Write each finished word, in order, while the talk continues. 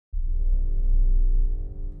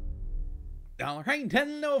Alright,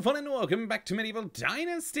 hello everyone and welcome back to Medieval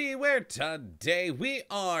Dynasty, where today we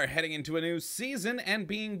are heading into a new season and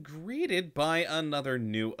being greeted by another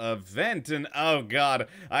new event. And oh god,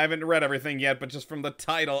 I haven't read everything yet, but just from the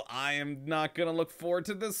title, I am not gonna look forward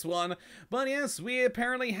to this one. But yes, we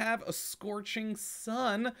apparently have a scorching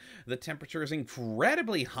sun. The temperature is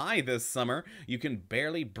incredibly high this summer. You can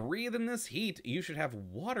barely breathe in this heat. You should have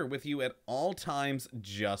water with you at all times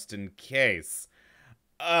just in case.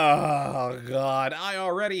 Oh god, I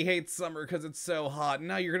already hate summer because it's so hot.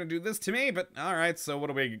 Now you're gonna do this to me, but all right. So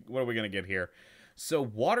what are we gonna get here? So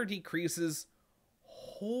water decreases.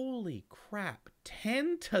 Holy crap,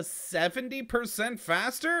 10 to 70%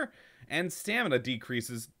 faster, and stamina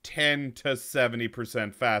decreases 10 to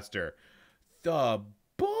 70% faster. The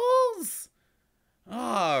bulls!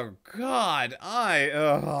 Oh god,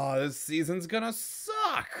 this season's gonna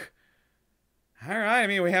suck. Alright, I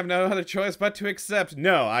mean, we have no other choice but to accept.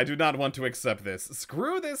 No, I do not want to accept this.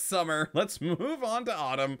 Screw this summer. Let's move on to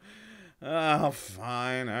autumn. Oh,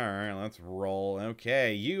 fine. Alright, let's roll.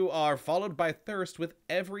 Okay, you are followed by thirst with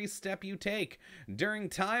every step you take. During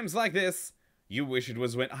times like this, you wish it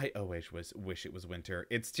was winter. I always wish it was winter.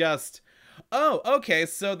 It's just... Oh, okay,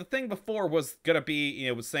 so the thing before was gonna be,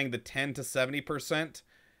 was saying the 10 to 70%.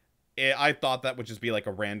 I thought that would just be like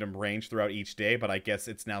a random range throughout each day, but I guess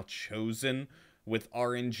it's now chosen with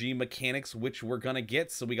RNG mechanics, which we're gonna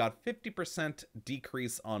get. So we got 50%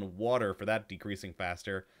 decrease on water for that decreasing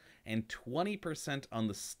faster, and 20% on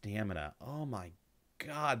the stamina. Oh my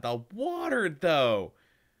god, the water though!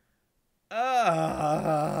 Alright,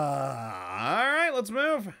 let's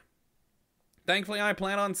move. Thankfully, I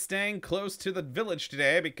plan on staying close to the village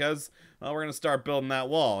today because, well, we're going to start building that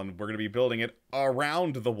wall, and we're going to be building it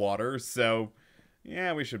around the water, so,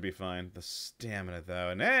 yeah, we should be fine. The stamina, though,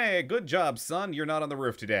 and hey, good job, son, you're not on the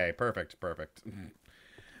roof today. Perfect, perfect.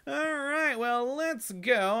 Alright, well, let's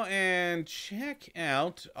go and check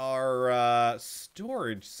out our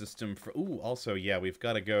storage system for... Ooh, also, yeah, we've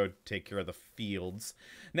got to go take care of the fields.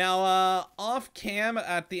 Now, off cam,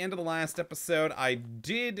 at the end of the last episode, I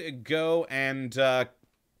did go and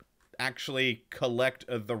actually collect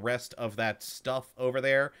the rest of that stuff over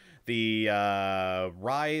there. The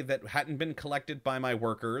rye that hadn't been collected by my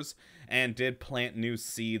workers, and did plant new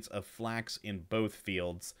seeds of flax in both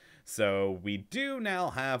fields. So we do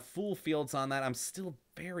now have full fields on that. I'm still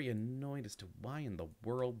very annoyed as to why in the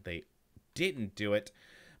world they didn't do it.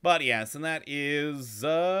 But yes, and that is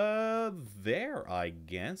there, I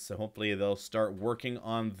guess. So hopefully they'll start working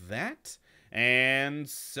on that. And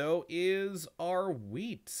so is our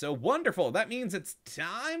wheat. So wonderful. That means it's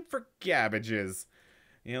time for cabbages.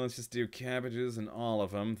 Yeah, let's just do cabbages and all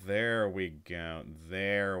of them. There we go.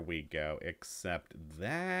 There we go. Except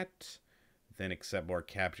that. Then accept more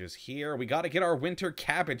cabbages here. We got to get our winter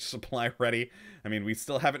cabbage supply ready. I mean, we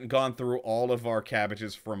still haven't gone through all of our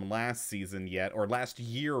cabbages from last season yet. Or last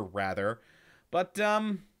year, rather. But,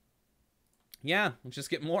 yeah, let's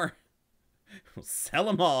just get more. We'll sell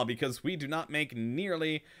them all because we do not make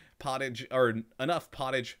nearly pottage, or enough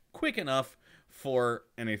pottage quick enough for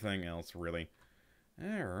anything else, really.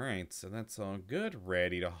 Alright, so that's all good.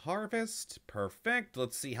 Ready to harvest. Perfect.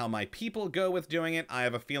 Let's see how my people go with doing it. I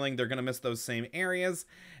have a feeling they're going to miss those same areas,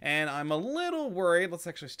 and I'm a little worried. Let's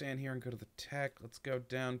actually stand here and go to the tech. Let's go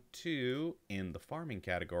down to, in the farming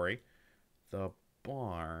category, the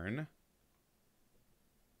barn.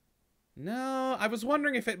 No, I was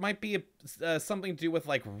wondering if it might be something to do with,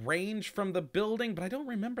 like, range from the building, but I don't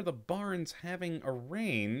remember the barns having a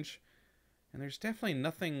range. And there's definitely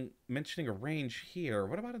nothing mentioning a range here.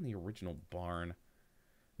 What about in the original barn?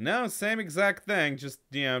 No, same exact thing, just,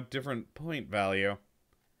 different point value.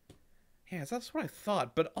 Yeah, so that's what I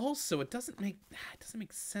thought, but also it doesn't make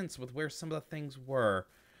sense with where some of the things were.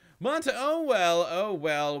 But oh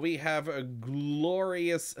well, we have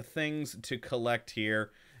glorious things to collect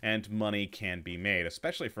here, and money can be made,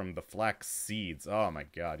 especially from the flax seeds. Oh my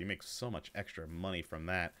god, you make so much extra money from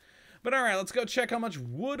that. But alright, let's go check how much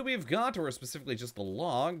wood we've got, or specifically just the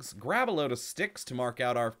logs. Grab a load of sticks to mark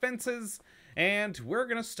out our fences, and we're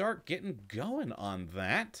going to start getting going on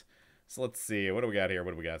that. So let's see, what do we got here?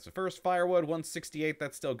 What do we got? So first firewood, 168,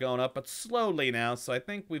 that's still going up, but slowly now. So I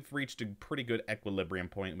think we've reached a pretty good equilibrium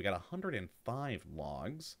point. We got 105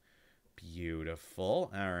 logs.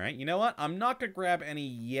 Beautiful. Alright, you know what? I'm not going to grab any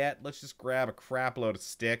yet. Let's just grab a crap load of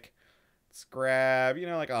stick. Let's grab,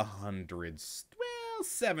 like 100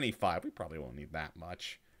 75. We probably won't need that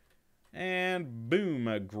much. And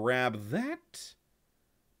boom, grab that.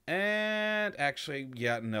 And actually,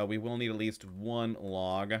 yeah, no, we will need at least one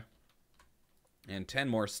log. And 10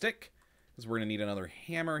 more stick, because we're going to need another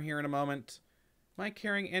hammer here in a moment. Am I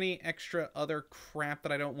carrying any extra other crap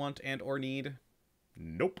that I don't want and or need?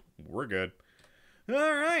 Nope, we're good.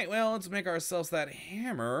 Alright, well, let's make ourselves that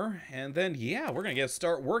hammer, and then, yeah, we're gonna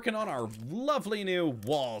start working on our lovely new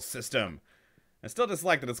wall system. I still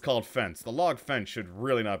dislike that it's called fence. The log fence should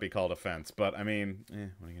really not be called a fence, but, I mean,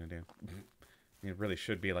 what are you gonna do? It really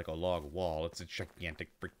should be like a log wall. It's a gigantic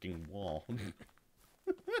freaking wall.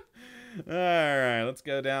 Alright, let's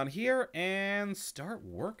go down here and start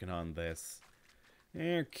working on this.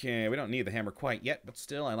 Okay, we don't need the hammer quite yet, but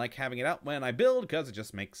still, I like having it out when I build, because it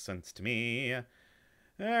just makes sense to me.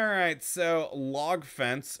 Alright, so log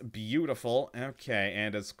fence, beautiful. Okay,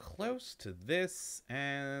 and as close to this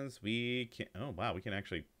as we can... Oh, wow, we can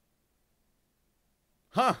actually...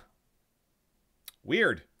 Huh!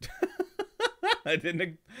 Weird. I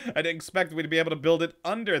didn't expect we'd be able to build it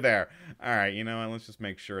under there. Alright, you know what, let's just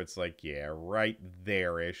make sure it's like, yeah, right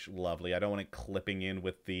there-ish. Lovely. I don't want it clipping in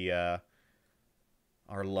with the,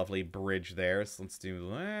 our lovely bridge there, so let's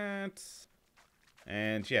do that.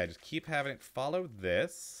 And yeah, just keep having it follow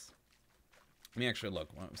this. Let me actually look,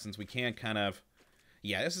 since we can kind of...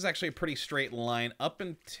 Yeah, this is actually a pretty straight line up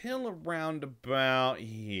until around about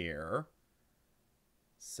here.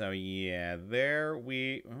 So yeah, there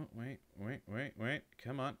we... Oh, wait.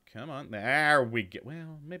 Come on. There we go.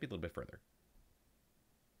 Well, maybe a little bit further.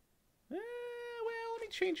 Well, let me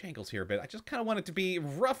change angles here a bit. I just kind of want it to be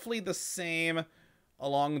roughly the same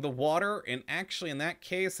along the water, and actually in that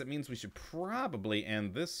case it means we should probably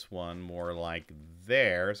end this one more like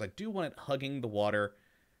there, so I do want it hugging the water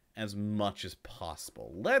as much as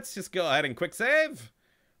possible. Let's just go ahead and quick save.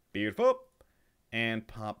 Beautiful. And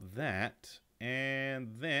pop that,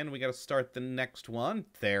 and then we gotta start the next one.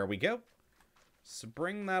 There we go. So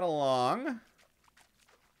bring that along.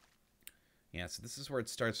 Yeah, so this is where it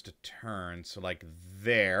starts to turn, so like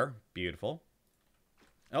there. Beautiful.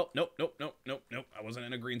 Oh, nope. I wasn't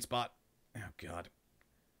in a green spot. Oh, God.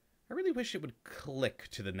 I really wish it would click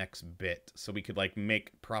to the next bit so we could, like,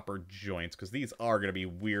 make proper joints, because these are going to be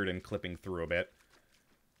weird and clipping through a bit.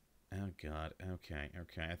 Oh, God. Okay.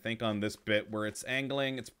 I think on this bit where it's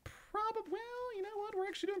angling, it's probably... Well, you know what? We're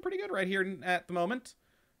actually doing pretty good right here at the moment.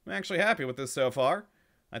 I'm actually happy with this so far.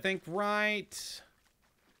 I think right...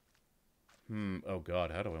 Oh,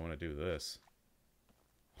 God. How do I want to do this?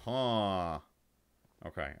 Huh...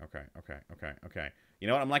 Okay. You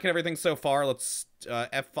know what? I'm liking everything so far. Let's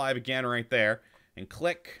F5 again right there. And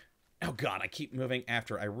click. Oh, God, I keep moving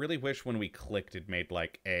after. I really wish when we clicked it made,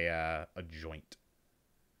 like, a joint.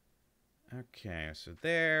 Okay, so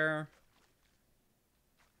there.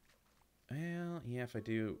 Well, yeah, if I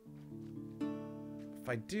do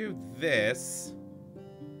this,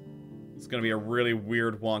 it's going to be a really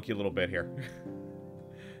weird, wonky little bit here.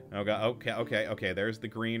 Oh, God. Okay. There's the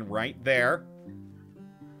green right there.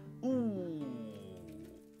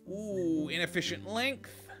 Ooh, inefficient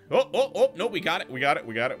length. Oh, no, we got it.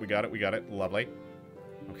 Lovely.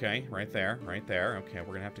 Okay, right there. Okay,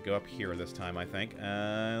 we're gonna have to go up here this time, I think.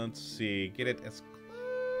 Let's see, get it as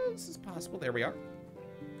close as possible. There we are.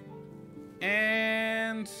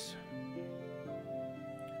 And...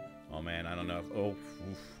 Oh, man, I don't know if... Oh,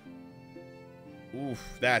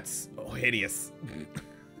 oof, that's hideous.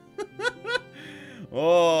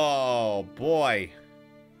 Oh, boy.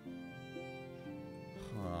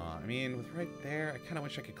 I mean, with right there, I kind of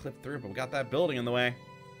wish I could clip through, but we got that building in the way.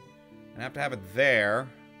 I have to have it there.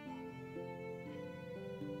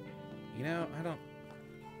 You know, I don't...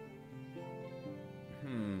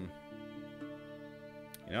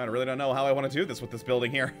 You know, I really don't know how I want to do this with this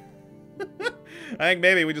building here. I think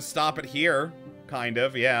maybe we just stop it here, kind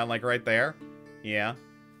of. Yeah, like right there. Yeah.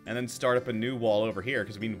 And then start up a new wall over here,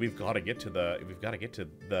 because, I mean, we've got to get to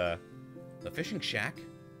the fishing shack.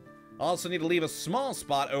 Also need to leave a small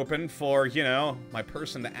spot open for, you know, my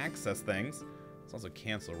person to access things. Let's also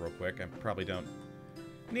cancel real quick. I probably don't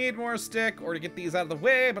need more stick or to get these out of the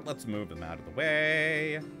way, but let's move them out of the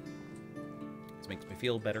way. This makes me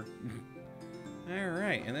feel better.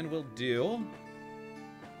 Alright, and then we'll do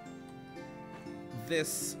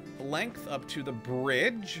this length up to the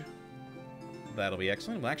bridge. That'll be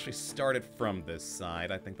excellent. We'll actually start it from this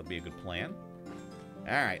side. I think that'll be a good plan.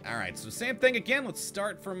 Alright. So same thing again. Let's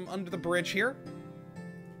start from under the bridge here.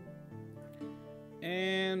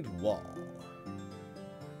 And wall.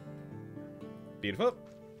 Beautiful.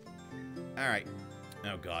 Alright.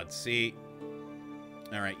 Oh, God. See?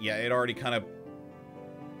 Alright, yeah, it already kind of...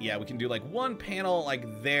 Yeah, we can do, like, one panel,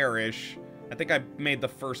 like, there-ish. I think I made the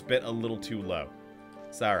first bit a little too low.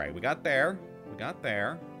 So, alright, we got there.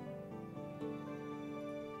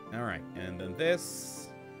 Alright, and then this...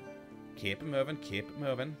 Keep it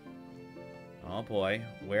moving. Oh boy,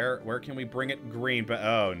 where can we bring it green? But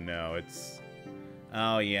oh no, it's...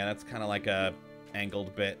 Oh yeah, that's kind of like a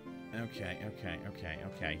angled bit. Okay.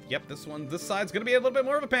 Yep, this side's gonna be a little bit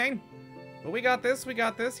more of a pain. But we got this.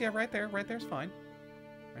 Yeah, right there's fine.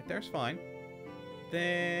 Right there's fine.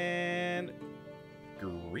 Then...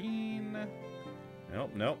 green...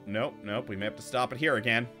 Nope. We may have to stop it here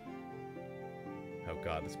again. Oh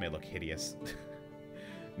god, this may look hideous.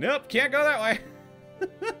 Nope, can't go that way.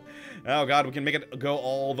 Oh god, we can make it go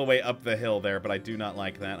all the way up the hill there, but I do not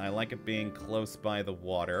like that. I like it being close by the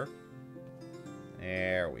water.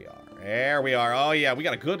 There we are. Oh yeah, we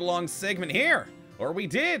got a good long segment here. Or we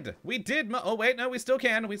did. Oh wait, no, we still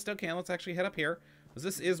can. Let's actually head up here. Because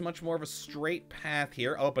this is much more of a straight path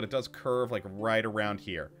here. Oh, but it does curve like right around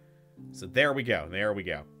here. So there we go.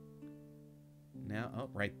 Now, oh,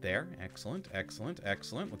 right there. Excellent.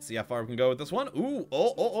 Let's see how far we can go with this one. Ooh,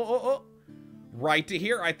 oh. Right to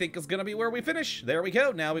here, I think, is going to be where we finish. There we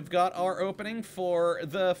go. Now we've got our opening for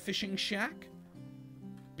the fishing shack.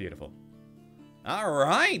 Beautiful. All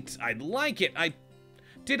right. I like it. I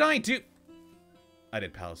did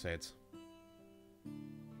palisades.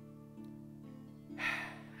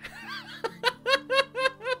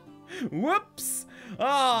 Whoops.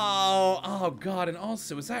 Oh, God. And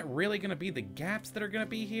also, is that really going to be the gaps that are going to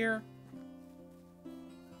be here?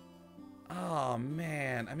 Oh,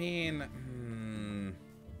 man. I mean...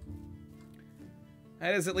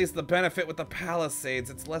 That is at least the benefit with the palisades.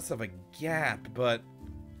 It's less of a gap, but...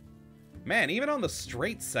 Man, even on the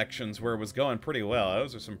straight sections where it was going pretty well,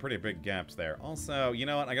 those are some pretty big gaps there. Also, you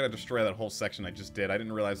know what? I gotta destroy that whole section I just did. I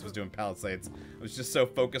didn't realize I was doing palisades. I was just so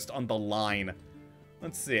focused on the line.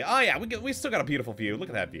 Let's see. Oh, yeah, we still got a beautiful view. Look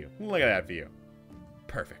at that view.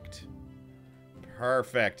 Perfect.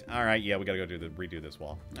 All right, yeah, we gotta go redo this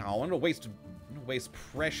wall. Oh, I'm gonna waste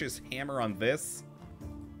precious hammer on this.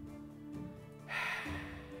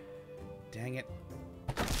 Dang it.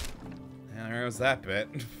 And there goes that bit.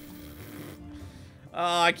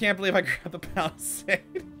 Oh, I can't believe I grabbed the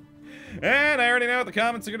palisade. And I already know what the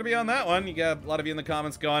comments are going to be on that one. You got a lot of you in the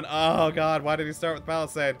comments going, oh, God, why did he start with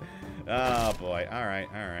palisade? Oh, boy. All right.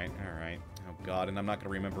 Oh, God, and I'm not going to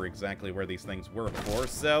remember exactly where these things were before.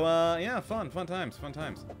 So, yeah, fun times.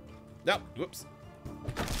 Oh, whoops.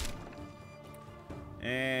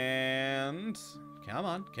 And... Come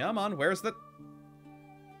on. Where's the...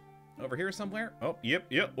 Over here somewhere? Oh, yep.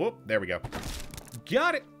 Whoop, there we go.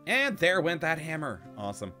 Got it! And there went that hammer.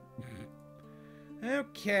 Awesome.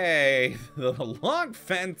 Okay. The log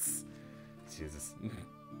fence. Jesus.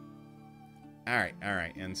 Alright.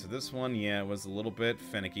 And so this one, yeah, was a little bit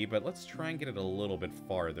finicky, but let's try and get it a little bit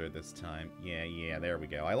farther this time. Yeah, there we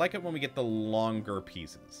go. I like it when we get the longer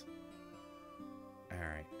pieces.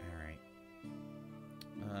 Alright.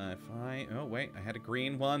 Oh, wait. I had a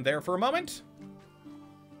green one there for a moment.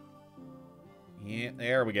 Yeah,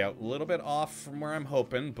 there we go. A little bit off from where I'm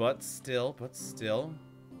hoping, but still.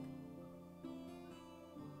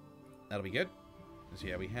 That'll be good. So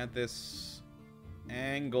yeah, we had this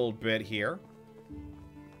angled bit here.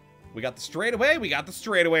 We got the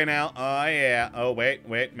straightaway now. Oh yeah. Oh wait,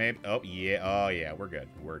 maybe. Oh yeah. We're good.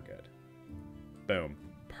 Boom.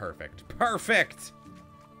 Perfect.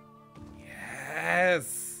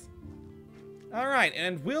 Yes. All right,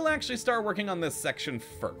 and we'll actually start working on this section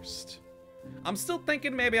first. I'm still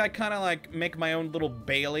thinking maybe I kind of like make my own little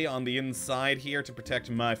bailey on the inside here to protect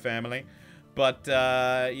my family. But,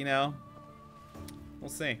 you know, we'll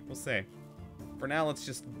see. For now, let's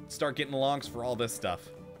just start getting logs for all this stuff.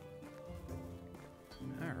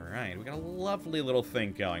 Alright, we got a lovely little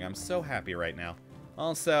thing going. I'm so happy right now.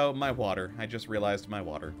 Also, my water. I just realized my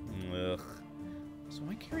water. Ugh. So am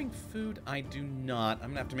I carrying food? I do not. I'm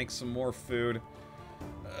gonna have to make some more food.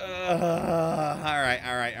 Alright.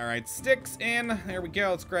 Sticks in. There we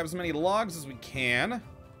go. Let's grab as many logs as we can. I'm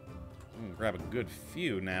gonna grab a good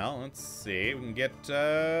few now. Let's see. We can get,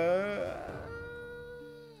 there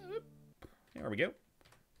we go.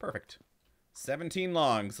 Perfect. 17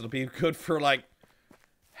 logs. It'll be good for, like,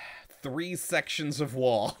 3 sections of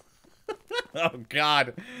wall. Oh,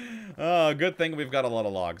 God. Oh, good thing we've got a lot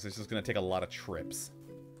of logs. It's just gonna take a lot of trips.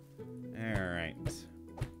 Alright.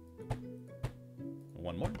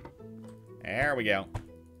 One more. There we go.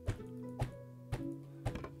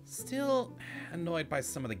 Still annoyed by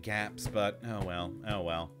some of the gaps, but oh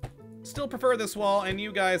well. Still prefer this wall, and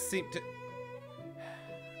you guys seem to...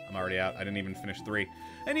 I'm already out. I didn't even finish 3.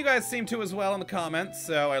 And you guys seem to as well in the comments,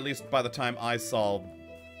 so at least by the time I saw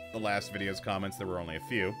the last video's comments, there were only a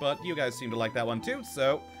few. But you guys seem to like that one too,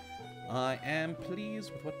 so I am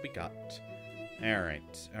pleased with what we got.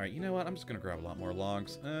 Alright. Alright, you know what? I'm just gonna grab a lot more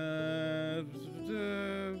logs.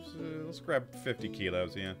 Let's grab 50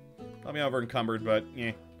 kilos, yeah. I'll be over encumbered, but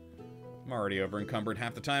yeah. I'm already over encumbered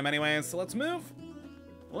half the time anyways, so let's move.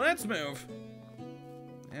 Let's move.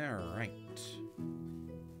 Alright.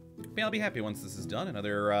 Yeah, I'll be happy once this is done.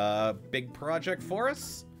 Another big project for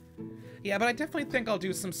us. Yeah, but I definitely think I'll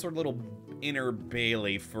do some sort of little inner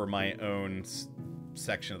bailey for my own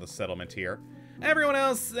section of the settlement here. Everyone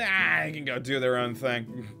else, can go do their own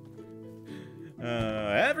thing.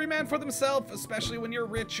 Every man for themselves, especially when you're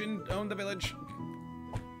rich and own the village.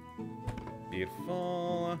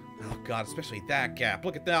 Beautiful. Oh god, especially that gap.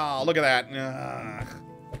 Look at that. Oh, look at that. Ugh.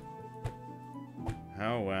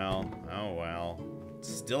 Oh well. Oh well.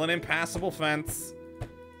 Still an impassable fence.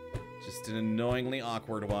 Just an annoyingly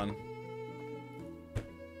awkward one.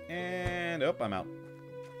 And, oh, I'm out.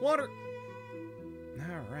 Water!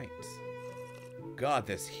 Alright. God,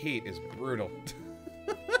 this heat is brutal.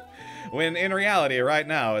 When in reality, right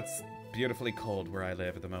now, it's beautifully cold where I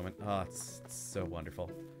live at the moment. Oh, it's so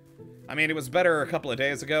wonderful. I mean, it was better a couple of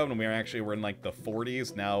days ago when we were in, like, the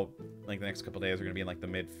 40s. Now, like, the next couple of days, we're going to be in, like, the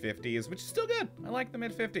mid-50s, which is still good. I like the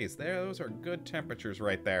mid-50s. Those are good temperatures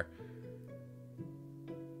right there.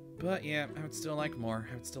 But, yeah, I would still like more.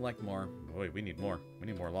 I would still like more. Boy, we need more. We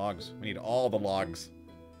need more logs. We need all the logs.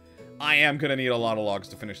 I am going to need a lot of logs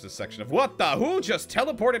to finish this section of... What the? Who just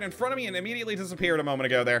teleported in front of me and immediately disappeared a moment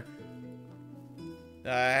ago there?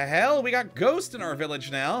 Hell? We got Ghost in our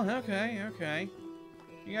village now. Okay, okay.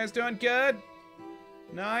 You guys doing good?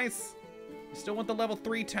 Nice. Still want the level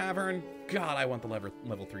 3 tavern. God, I want the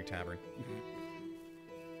level 3 tavern.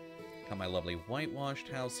 Got my lovely whitewashed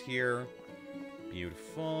house here.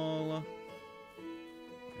 Beautiful.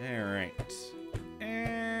 Alright.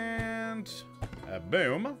 And...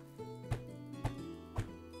 boom.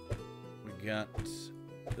 We got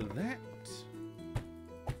that.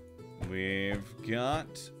 We've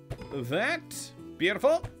got that.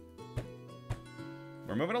 Beautiful.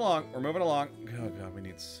 We're moving along. We're moving along. Oh god, we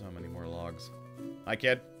need so many more logs. Hi,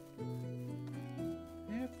 kid.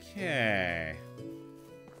 Okay.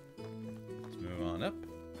 Let's move on up.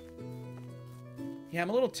 Yeah, I'm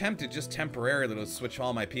a little tempted just temporarily to switch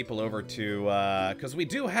all my people over to, because we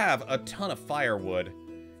do have a ton of firewood.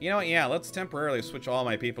 You know what, yeah, let's temporarily switch all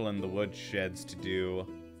my people in the wood sheds to do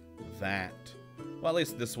that. Well, at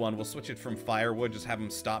least this one. We'll switch it from firewood, just have them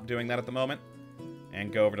stop doing that at the moment.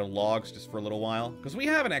 And go over to logs just for a little while. Because we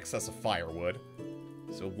have an excess of firewood.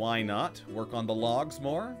 So why not work on the logs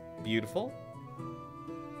more? Beautiful.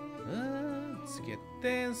 Let's get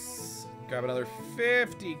this. Grab another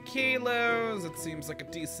 50 kilos. It seems like a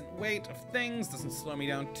decent weight of things. Doesn't slow me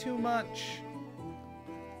down too much.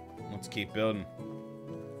 Let's keep building.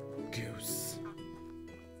 Goose.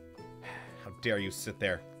 How dare you sit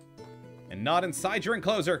there. And not inside your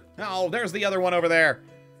enclosure. Oh, there's the other one over there.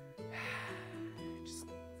 Just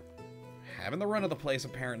having the run of the place,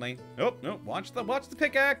 apparently. Oh, no, watch the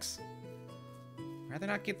pickaxe. Rather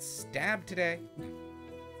not get stabbed today.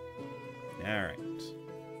 All right.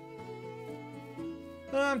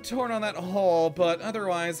 I'm torn on that hole, but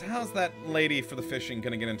otherwise, how's that lady for the fishing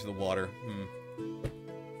gonna get into the water?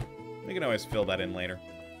 We can always fill that in later.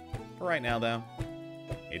 For right now, though,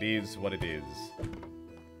 it is what it is.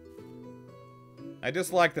 I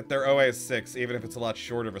dislike that they're always 6, even if it's a lot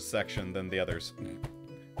shorter of a section than the others.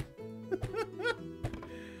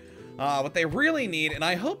 What they really need, and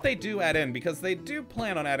I hope they do add in, because they do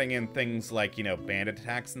plan on adding in things like, you know, bandit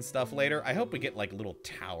attacks and stuff later. I hope we get, like, little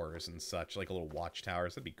towers and such, like little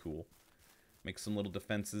watchtowers. That'd be cool. Make some little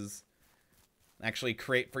defenses. Actually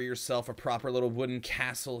create for yourself a proper little wooden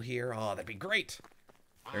castle here. Oh, that'd be great.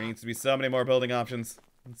 There needs to be so many more building options.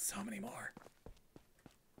 And so many more.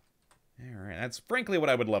 Alright, that's frankly what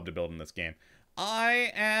I would love to build in this game.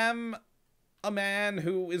 I am a man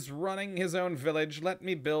who is running his own village. Let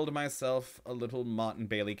me build myself a little Mott and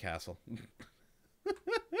Bailey castle.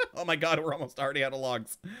 Oh my god, we're almost already out of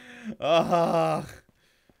logs. Alright,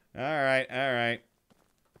 alright.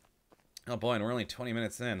 Oh boy, and we're only 20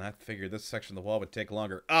 minutes in. I figured this section of the wall would take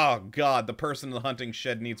longer. Oh god, the person in the hunting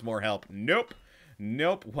shed needs more help. Nope.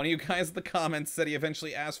 Nope. One of you guys in the comments said he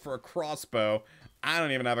eventually asked for a crossbow. I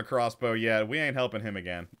don't even have a crossbow yet. We ain't helping him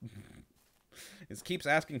again. It keeps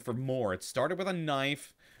asking for more. It started with a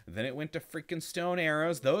knife, then it went to freaking stone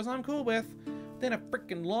arrows. Those I'm cool with. Then a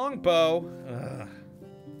freaking longbow. Ugh.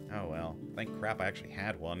 Oh well. Thank crap I actually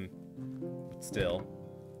had one. But still.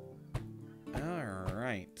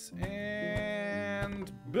 Alright.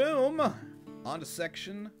 And boom! On to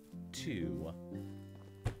section 2.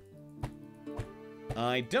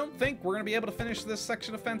 I don't think we're going to be able to finish this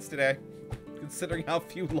section of fence today. considering how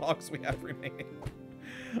few logs we have remaining.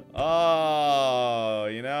 Oh,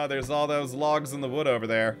 you know, there's all those logs in the wood over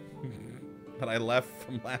there that I left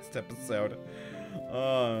from last episode.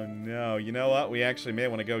 Oh, no. You know what? We actually may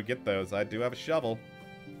want to go get those. I do have a shovel.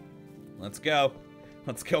 Let's go.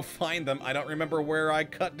 Let's go find them. I don't remember where I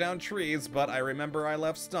cut down trees, but I remember I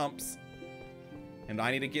left stumps. And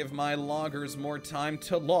I need to give my loggers more time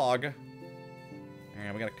to log.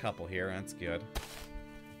 Alright, we got a couple here. That's good.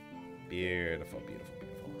 Beautiful, beautiful,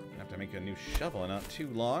 beautiful. I'm gonna have to make a new shovel in not too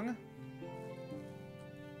long.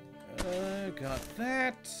 Got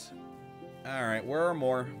that. Alright, where are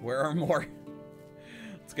more? Where are more?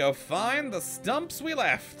 Let's go find the stumps we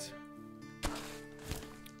left.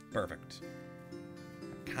 Perfect.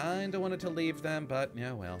 Kinda wanted to leave them, but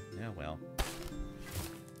yeah, well, yeah, well.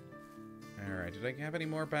 Alright, did I have any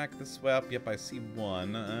more back this way? Yep, I see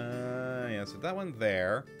one. Yeah, so that one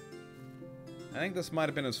there. I think this might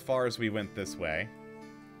have been as far as we went this way.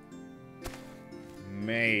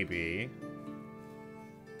 Maybe.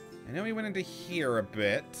 I know we went into here a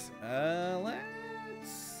bit. Let's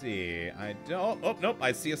see. I don't... Oh, nope,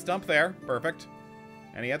 I see a stump there. Perfect.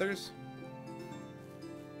 Any others?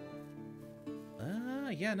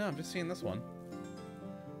 Yeah, no, I'm just seeing this one.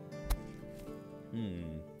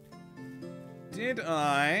 Did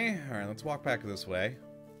I... Alright, let's walk back this way.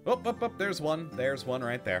 Oh, there's one. There's one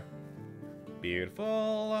right there.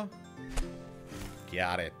 Beautiful.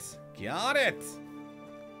 Got it. Got it!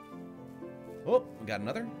 Oh, we got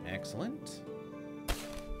another. Excellent.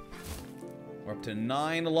 We're up to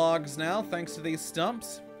 9 logs now, thanks to these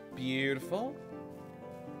stumps. Beautiful.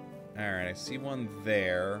 Alright, I see one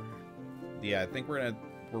there. Yeah, I think we're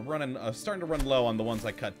running, starting to run low on the ones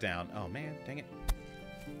I cut down. Oh man, dang it.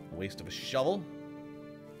 A waste of a shovel.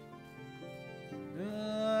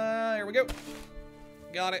 Here we go.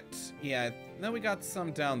 Got it. Yeah, now we got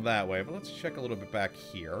some down that way, but let's check a little bit back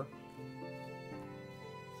here.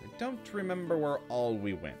 I don't remember where all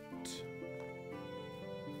we went.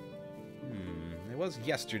 It was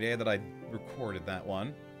yesterday that I recorded that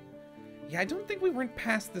one. Yeah, I don't think we went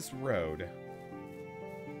past this road.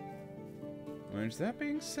 Which, that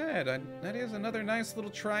being said, that is another nice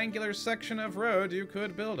little triangular section of road you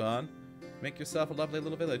could build on. Make yourself a lovely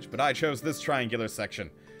little village. But I chose this triangular section.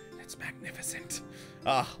 It's magnificent.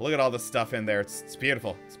 Ah, look at all the stuff in there. It's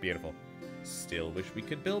beautiful. It's beautiful. Still wish we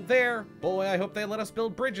could build there. Boy, I hope they let us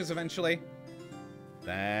build bridges eventually.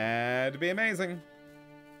 That'd be amazing.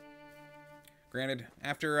 Granted,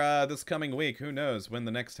 after this coming week, who knows when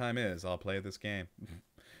the next time is I'll play this game.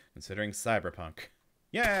 Considering Cyberpunk.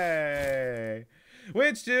 Yay!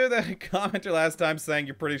 Which, to the commenter last time saying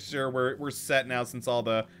you're pretty sure we're set now since all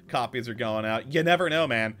the copies are going out. You never know,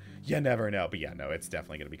 man. You never know. But yeah, no, it's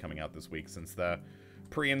definitely going to be coming out this week since the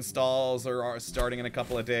pre-installs are starting in a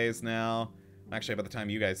couple of days now. Actually, by the time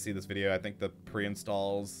you guys see this video, I think the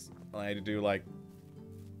pre-installs I had to do, like,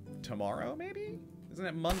 tomorrow, maybe? Isn't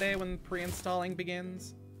it Monday when pre-installing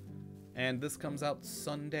begins? And this comes out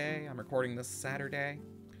Sunday. I'm recording this Saturday.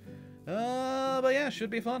 But yeah, should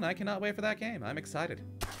be fun. I cannot wait for that game. I'm excited.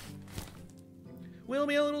 Will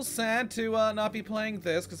be a little sad to not be playing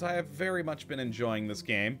this, because I have very much been enjoying this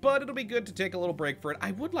game, but it'll be good to take a little break for it.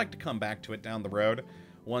 I would like to come back to it down the road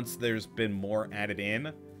once there's been more added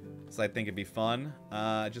in, so I think it'd be fun,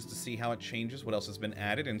 just to see how it changes, what else has been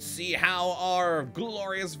added, and see how our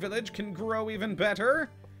glorious village can grow even better.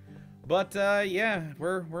 But yeah,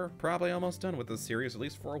 we're probably almost done with this series, at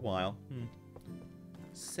least for a while.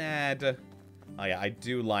 Sad. Oh yeah, I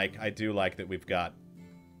do like that we've got,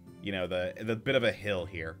 you know, the bit of a hill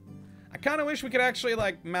here. I kind of wish we could actually,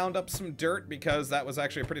 like, mound up some dirt, because that was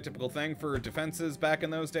actually a pretty typical thing for defenses back in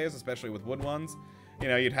those days, especially with wood ones. You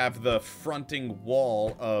know, you'd have the fronting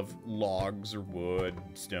wall of logs or wood,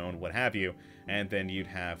 stone, what have you, and then you'd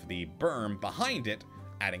have the berm behind it,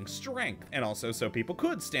 adding strength, and also so people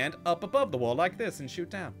could stand up above the wall like this and shoot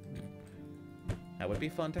down. That would be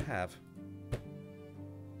fun to have.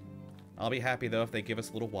 I'll be happy, though, if they give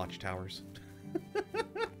us little watchtowers.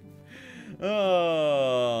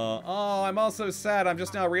 Oh, I'm also sad. I'm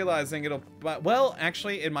just now realizing it'll... Well,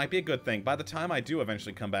 actually, it might be a good thing. By the time I do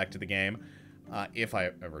eventually come back to the game, if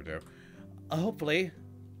I ever do, hopefully,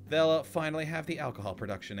 they'll finally have the alcohol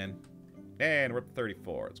production in. And we're up to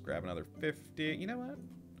 34. Let's grab another 50. You know what?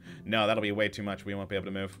 No, that'll be way too much. We won't be able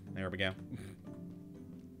to move. There we go.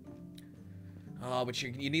 Oh, but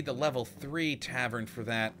you need the level 3 tavern for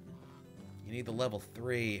that. You need the level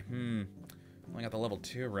 3. Only got the level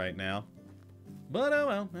 2 right now. But oh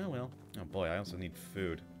well, oh well. Oh boy, I also need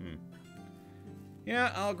food.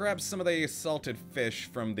 Yeah, I'll grab some of the salted fish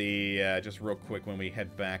from the, just real quick when we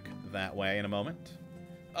head back that way in a moment.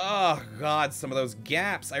 Oh, God, some of those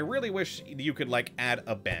gaps. I really wish you could, like, add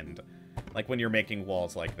a bend. Like, when you're making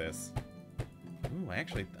walls like this. Ooh,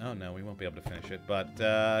 actually... Oh, no, we won't be able to finish it. But,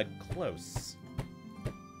 close.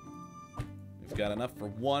 We've got enough for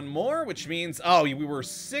one more, which means... Oh, we were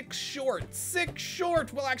 6 short. 6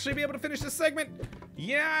 short! We'll actually be able to finish this segment.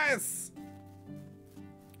 Yes!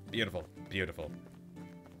 Beautiful. Beautiful.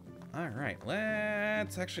 Alright,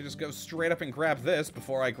 let's actually just go straight up and grab this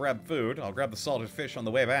before I grab food. I'll grab the salted fish on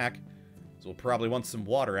the way back. So we'll probably want some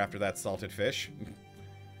water after that salted fish.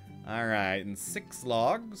 Alright, and 6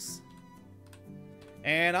 logs.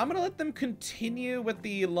 And I'm gonna let them continue with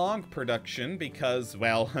the log production because,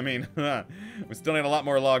 well, I mean, we still need a lot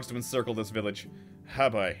more logs to encircle this village. Ah,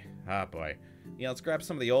 boy. Ah, boy. Yeah, let's grab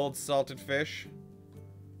some of the old salted fish.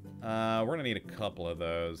 We're gonna need a couple of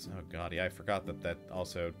those. Oh god, yeah, I forgot that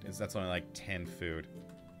that's only like 10 food.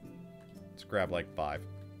 Let's grab like 5.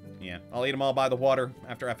 Yeah, I'll eat them all by the water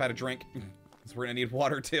after I've had a drink. Because we're gonna need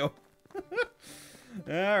water too.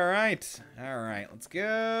 Alright. Alright, let's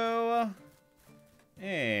go.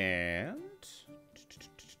 And...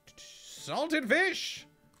 salted fish!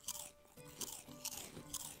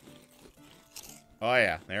 Oh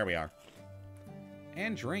yeah, there we are.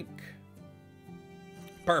 And drink.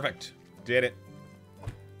 Perfect. Did it.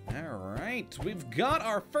 Alright, we've got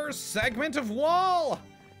our first segment of wall!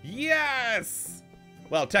 Yes!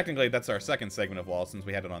 Well, technically, that's our second segment of wall since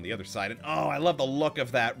we had it on the other side. And oh, I love the look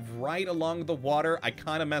of that right along the water. I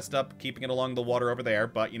kind of messed up keeping it along the water over there,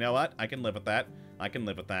 but you know what? I can live with that. I can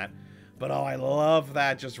live with that. But oh, I love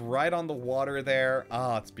that. Just right on the water there.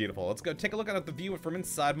 Oh, it's beautiful. Let's go take a look at the view from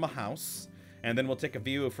inside my house. And then we'll take a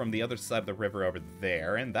view from the other side of the river over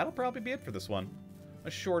there. And that'll probably be it for this one.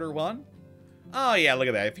 A shorter one. Oh yeah, look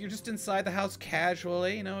at that. If you're just inside the house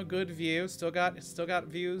casually, you know, a good view. Still got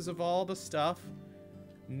views of all the stuff.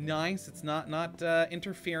 Nice. It's not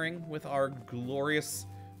interfering with our glorious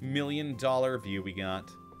 $1 million view we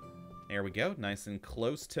got. There we go. Nice and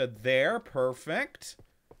close to there. Perfect.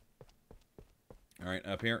 All right,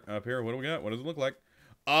 up here. What do we got? What does it look like?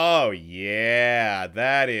 Oh yeah,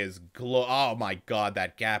 that is oh my god,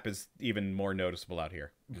 that gap is even more noticeable out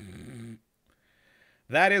here.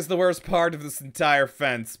 That is the worst part of this entire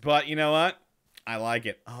fence, but you know what? I like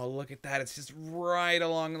it. Oh, look at that. It's just right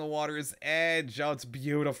along the water's edge. Oh, it's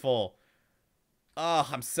beautiful. Oh,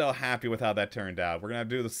 I'm so happy with how that turned out. We're going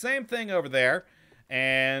to do the same thing over there.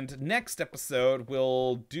 And next episode,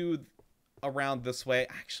 we'll do around this way.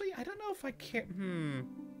 Actually, I don't know if I care.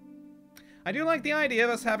 I do like the idea of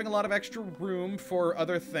us having a lot of extra room for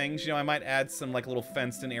other things. You know, I might add some, like, little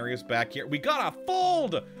fenced-in areas back here. We got a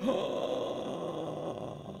fold!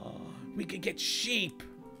 We could get sheep.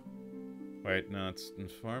 Wait, no, it's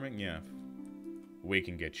farming? Yeah. We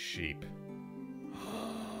can get sheep.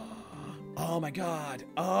 Oh my god.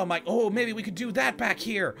 Oh, maybe we could do that back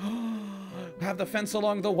here. Have the fence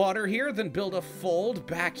along the water here, then build a fold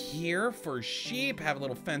back here for sheep. Have a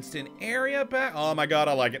little fenced-in area back. Oh my god,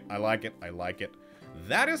 I like it. I like it. I like it.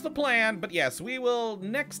 That is the plan. But yes, we will,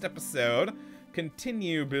 next episode,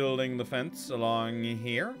 continue building the fence along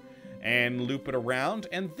here and loop it around.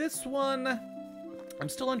 And this one, I'm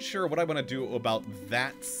still unsure what I want to do about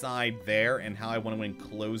that side there and how I want to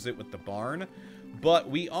enclose it with the barn. But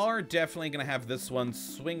we are definitely going to have this one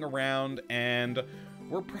swing around, and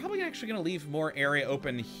we're probably actually going to leave more area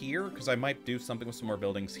open here because I might do something with some more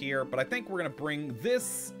buildings here. But I think we're going to bring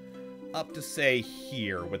this up to, say,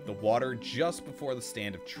 here with the water just before the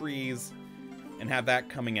stand of trees and have that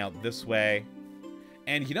coming out this way.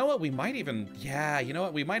 And you know what? We might even, yeah, you know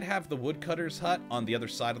what? We might have the woodcutter's hut on the other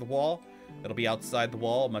side of the wall. It'll be outside the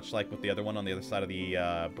wall, much like with the other one on the other side of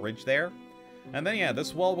the bridge there. And then, yeah,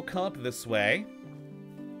 this wall will come up this way.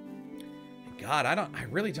 God, I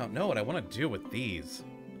really don't know what I want to do with these.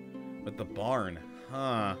 With the barn.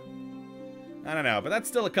 Huh. I don't know, but that's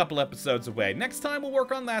still a couple episodes away. Next time we'll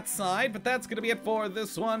work on that side, but that's going to be it for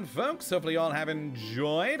this one, folks. Hopefully you all have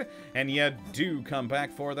enjoyed, and you do come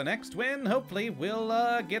back for the next win. Hopefully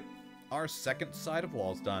we'll get our second side of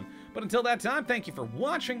walls done. But until that time, thank you for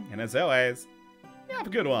watching, and as always, have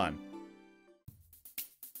a good one.